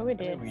we? Yeah, we I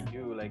did. mean, we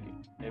do like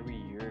every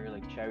year,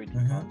 like charity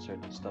Mhm. concert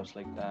and stuff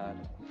like that.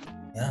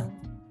 Yeah.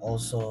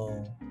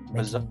 Also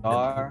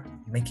Bazaar.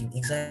 making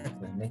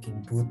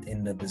booth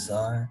in the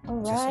bazaar. All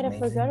which is right, I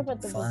amazing, forgot about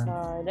the fun.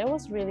 bazaar. That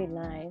was really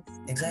nice.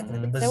 Exactly,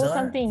 the Mhm. bazaar. That was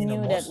something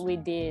new that most, we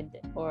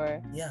did,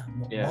 or yeah,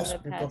 Yeah. most The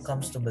people past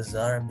comes to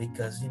bazaar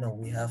because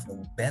we have a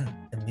band,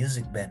 the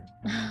music band.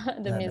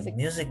 the music. The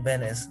music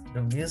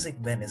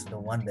band is the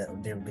one that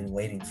they've been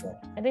waiting for.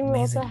 I think we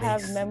also Amazing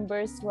have bass.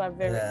 members who are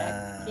very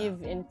Yeah.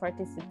 active in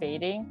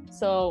participating.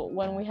 So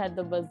when we had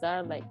the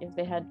bazaar, like if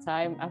they had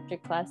time after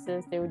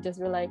classes, they would just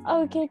be like,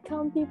 "Okay,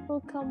 come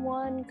people, come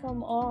one,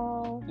 come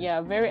all." Yeah,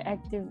 very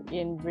active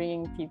in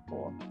bringing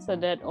people. So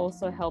that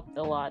also helped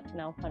a lot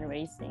now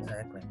fundraising.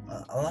 Exactly.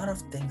 A lot of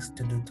things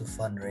to do to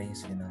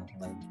fundraise,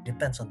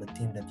 depends on the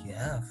team that you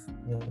have.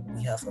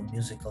 We have a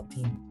musical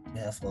team. We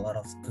have a lot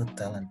of good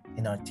talent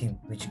in our team,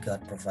 which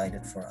God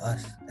provided for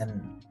us.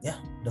 And yeah,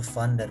 the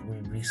fund that we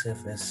receive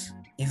is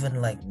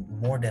even like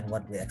more than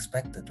what we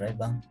expected, right,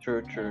 Bang?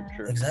 True.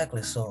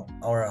 Exactly. So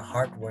our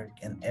hard work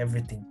and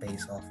everything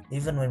pays off.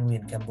 Even when we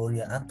in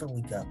Cambodia, until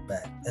we got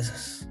back, this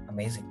is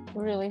amazing.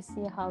 We really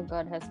see how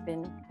God has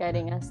been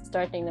guiding us,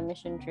 starting the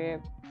mission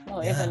trip,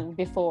 or Yeah. even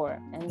before,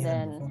 and Even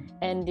then before.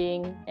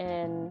 ending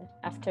and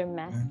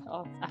aftermath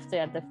of after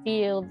at the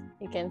field.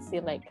 You can see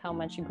like how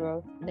much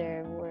growth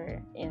there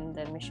were in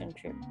the mission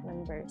trip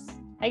members.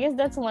 I guess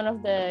that's one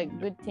of the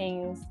good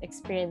things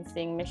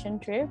experiencing mission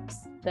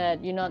trips,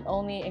 that you not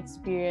only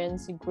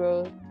experience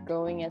growth,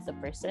 growing as a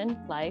person,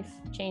 life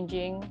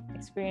changing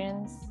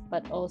experience,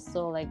 but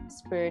also like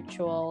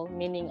spiritual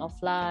meaning of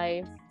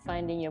life,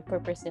 finding your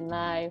purpose in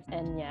life,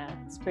 and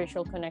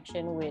spiritual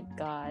connection with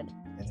God.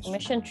 That is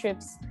Mission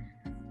trips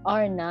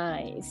are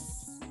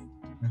nice.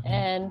 Mhm.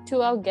 And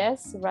to our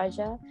guests,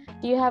 Raja,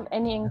 do you have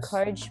any Yes.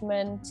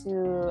 encouragement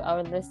to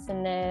our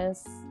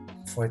listeners?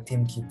 For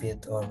Team Keep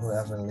It or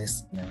whoever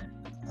listener,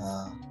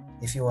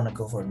 if you want to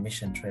go for a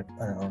mission trip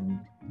or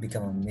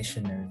become a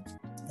missionary,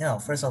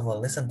 first of all,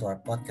 listen to our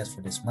podcast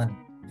for this month,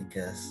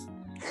 because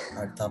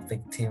our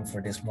topic theme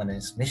for this month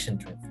is mission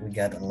trip. We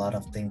got a lot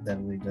of things that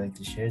we're going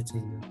to share to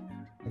you,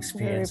 Very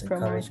experience,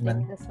 promoting encouragement.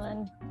 this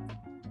one.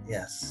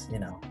 Yes,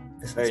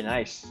 this Very is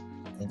nice.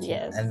 Thank you.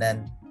 Yes. And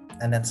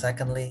then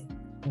secondly,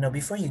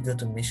 before you go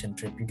to mission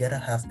trip, you gotta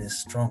have this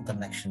strong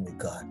connection with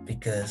God,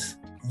 because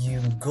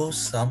you go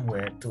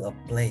somewhere to a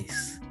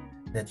place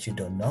that you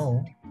don't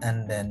know,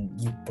 and then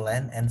you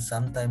plan, and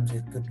sometimes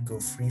it could go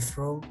free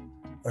flow,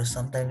 or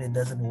sometimes it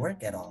doesn't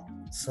work at all.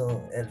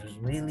 So it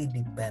really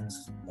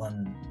depends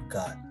on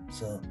God.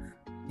 So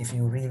if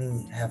you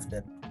really have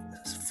that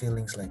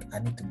feelings like, I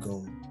need to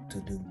go to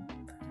do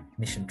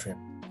mission trip,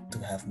 to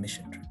have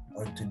mission trip,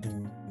 or to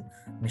do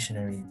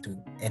missionary to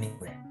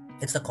anywhere,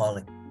 it's a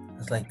calling.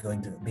 It's like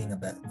going to being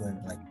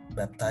going like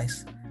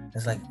baptized.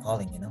 It's like a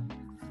calling,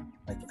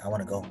 like I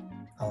want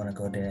to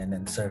go there and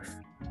then serve,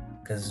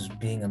 because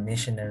being a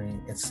missionary,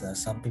 it's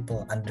some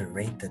people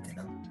underrated,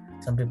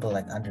 some people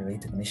like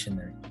underrated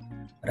missionary,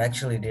 but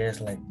actually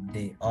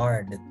they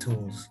are the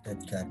tools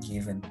that God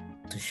given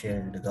to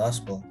share the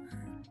gospel,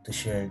 to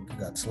share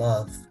God's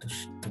love,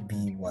 to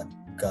be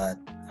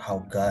how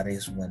God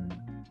is when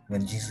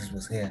Jesus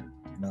was here,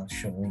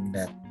 showing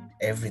that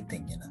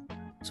everything,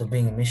 So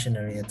being a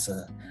missionary, it's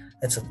a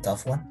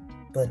tough one,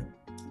 but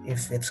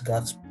if it's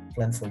God's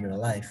plan for your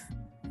life,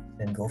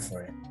 then go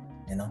for it,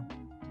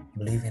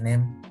 believe in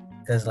Him,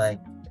 because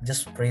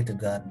just pray to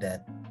God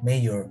that may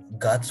your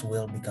God's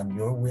will become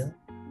your will,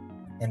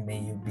 and may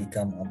you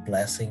become a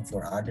blessing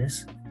for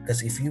others,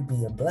 because if you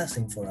be a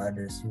blessing for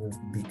others, you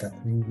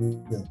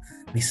will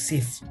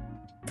receive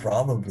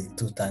probably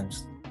 2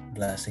 times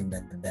blessing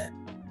than that.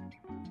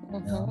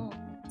 Mhm.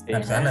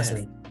 And Amen.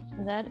 honestly,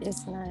 That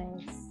is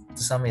nice.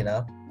 to sum it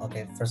up,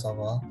 okay, first of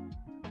all,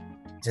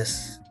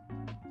 just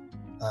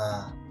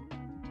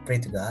pray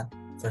to God,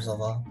 first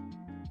of all,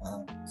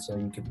 so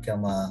you can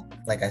become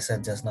like I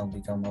said just now,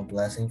 become a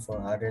blessing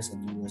for others, and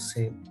you will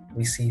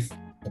receive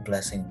the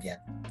blessing again.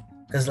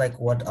 Because like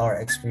what our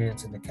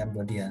experience in the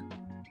Cambodia,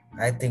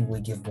 I think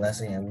we give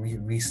blessing and we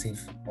receive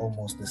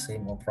almost the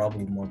same, or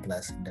probably more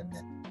blessing than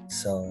that.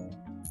 So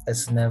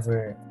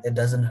it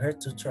doesn't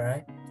hurt to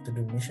try to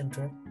do mission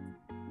trip.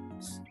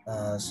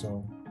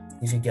 So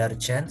if you got a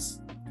chance,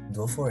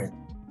 go for it.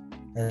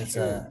 It's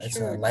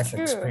a life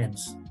True.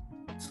 experience.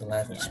 It's a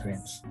life Yes.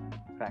 experience.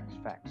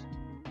 Facts.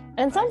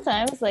 And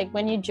sometimes, like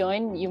when you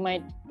join, you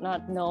might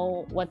not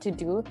know what to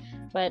do,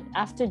 but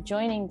after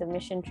joining the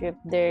mission trip,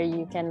 there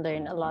you can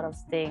learn a lot of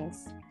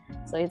things.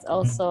 So it's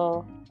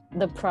also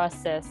the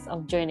process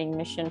of joining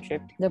mission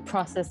trip, the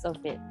process of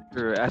it.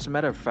 Sure. As a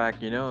matter of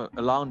fact,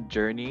 along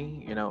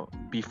journey,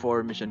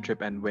 before mission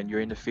trip and when you're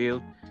in the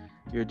field,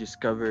 you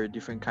discover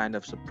different kind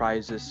of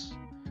surprises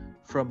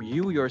from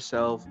you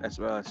yourself, as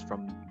well as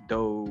from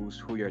those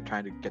who you're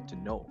trying to get to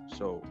know.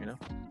 So,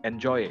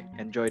 enjoy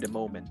the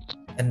moment.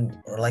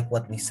 And like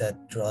what we said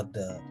throughout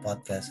the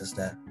podcast is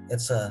that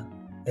it's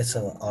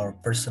our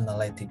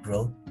personality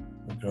growth.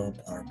 We grow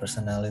our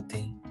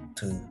personality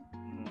too.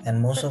 And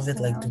most of it,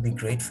 like, to be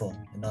grateful.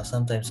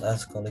 Sometimes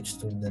us college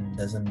student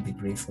doesn't be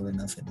grateful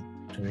enough,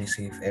 to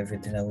receive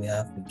everything that we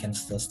have. We can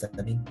still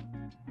study.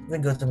 We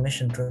go to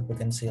mission trip, we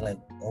can see like,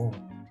 oh,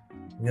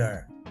 we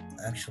are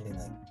actually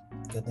like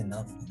good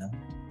enough. You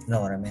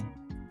know what I mean?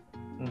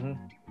 Mm-hmm.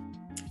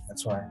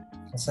 That's why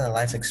it's a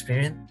life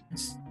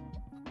experience,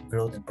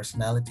 growth in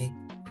personality,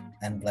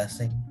 and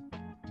blessing.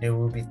 There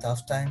will be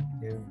tough time.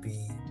 There will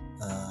be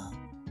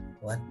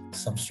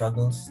some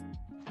struggles.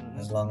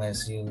 As long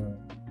as you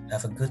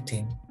have a good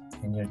team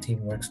and your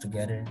team works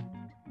together,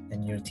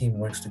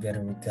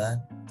 with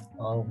God,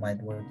 all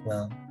might work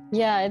well.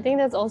 Yeah, I think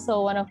that's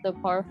also one of the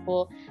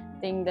powerful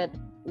thing that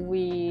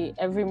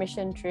every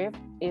mission trip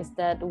is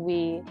that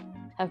we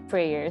have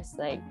prayers,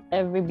 like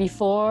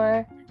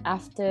before,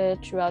 after,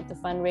 throughout the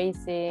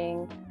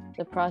fundraising,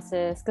 the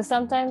process. Because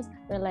sometimes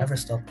we're like, Never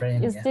stop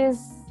praying. is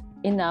this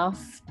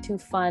enough to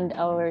fund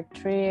our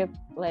trip?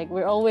 Like,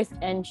 we're always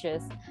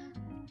anxious.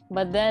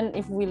 But then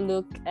if we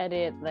look at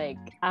it like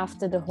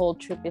after the whole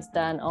trip is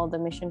done, all the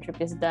mission trip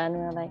is done,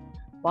 we're like,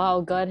 wow,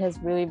 God has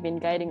really been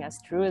guiding us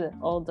through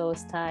all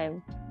those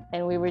time.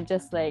 And we were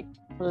just like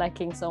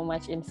lacking so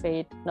much in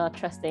faith, not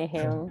trusting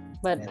Him.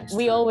 But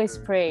we always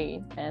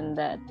pray, and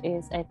that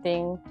is, I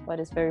think, what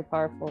is very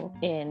powerful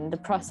in the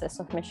process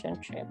of mission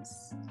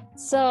trips.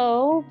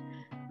 So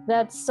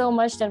that's so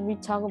much that we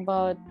talk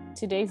about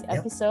today's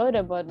episode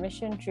about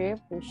mission trip.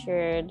 We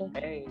shared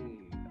a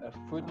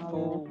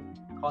fruitful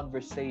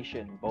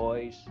conversation,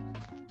 boys.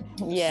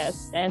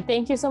 Yes, and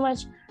thank you so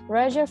much,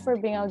 Raja, for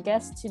being our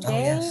guest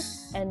today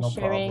and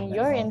sharing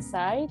your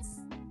insights.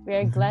 We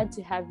are glad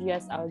to have you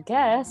as our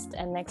guest.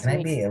 And next week,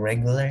 can I be a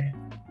regular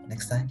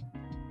next time?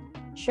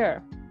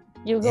 Sure,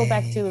 you'll go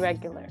back to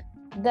regular.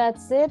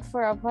 That's it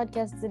for our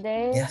podcast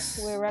today. Yes,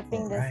 we're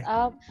wrapping this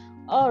up.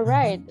 All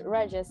right,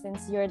 Raja,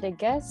 since you're the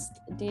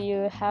guest, do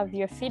you have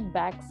your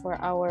feedback for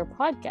our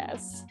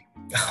podcast?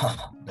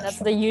 That's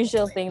the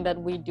usual thing that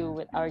we do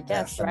with our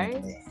guests,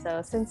 right?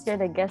 So since you're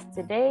the guest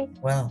today,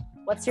 well,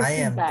 what's your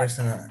feedback?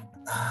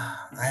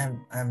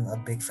 I'm a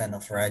big fan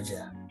of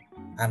Raja.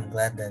 I'm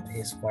glad that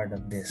he's part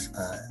of this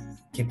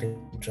Keep It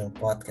Real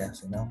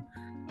podcast, you know.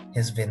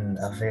 He's been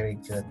a very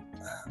good,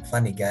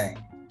 funny guy.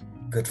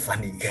 Good,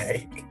 funny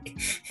guy.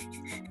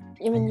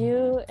 Even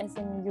you, as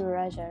in you,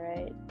 Raja,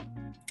 right?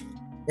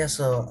 Yeah,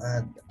 so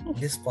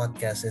this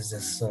podcast is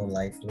just so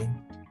lively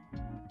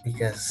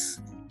because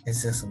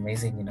it's just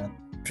amazing, you know.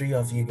 3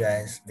 of you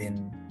guys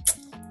been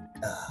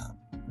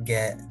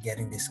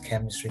getting this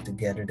chemistry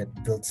together that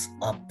builds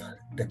up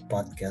the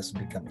podcast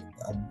becoming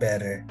a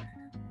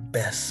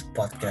best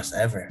podcast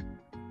ever,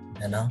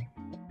 you know.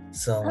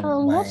 So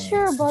I'm not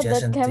sure about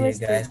that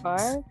chemistry guys,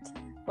 part,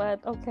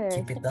 but okay.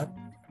 Keep it up.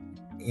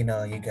 You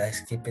know, you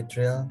guys keep it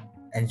real.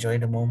 Enjoy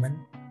the moment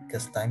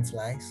because time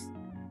flies.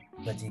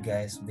 But you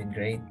guys have been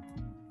great.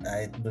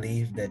 I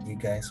believe that you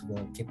guys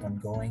will keep on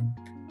going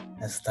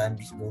as time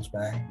goes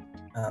by.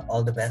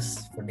 All the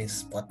best for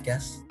this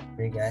podcast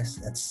for you guys.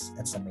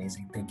 That's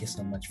amazing. Thank you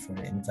so much for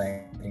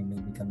inviting me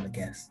to become the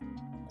guest.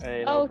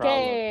 Hey, no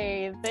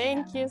problem.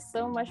 Thank you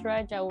so much,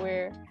 Raja.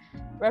 We're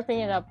wrapping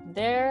it up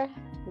there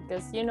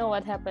because you know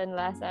what happened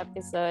last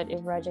episode. If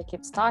Raja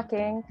keeps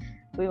talking,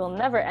 we will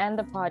never end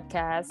the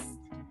podcast.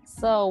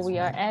 So we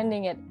are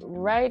ending it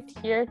right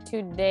here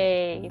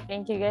today.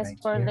 Thank you guys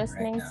for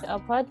listening to our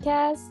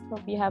podcast.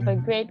 Hope you have a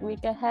great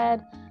week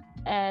ahead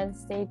and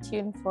stay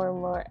tuned for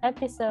more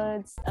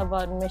episodes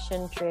about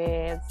mission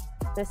trips.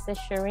 This is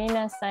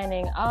Sharina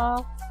signing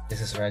off.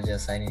 This is Raja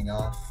signing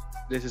off.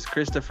 This is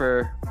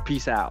Christopher.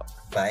 Peace out.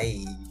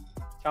 Bye.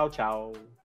 Ciao, ciao.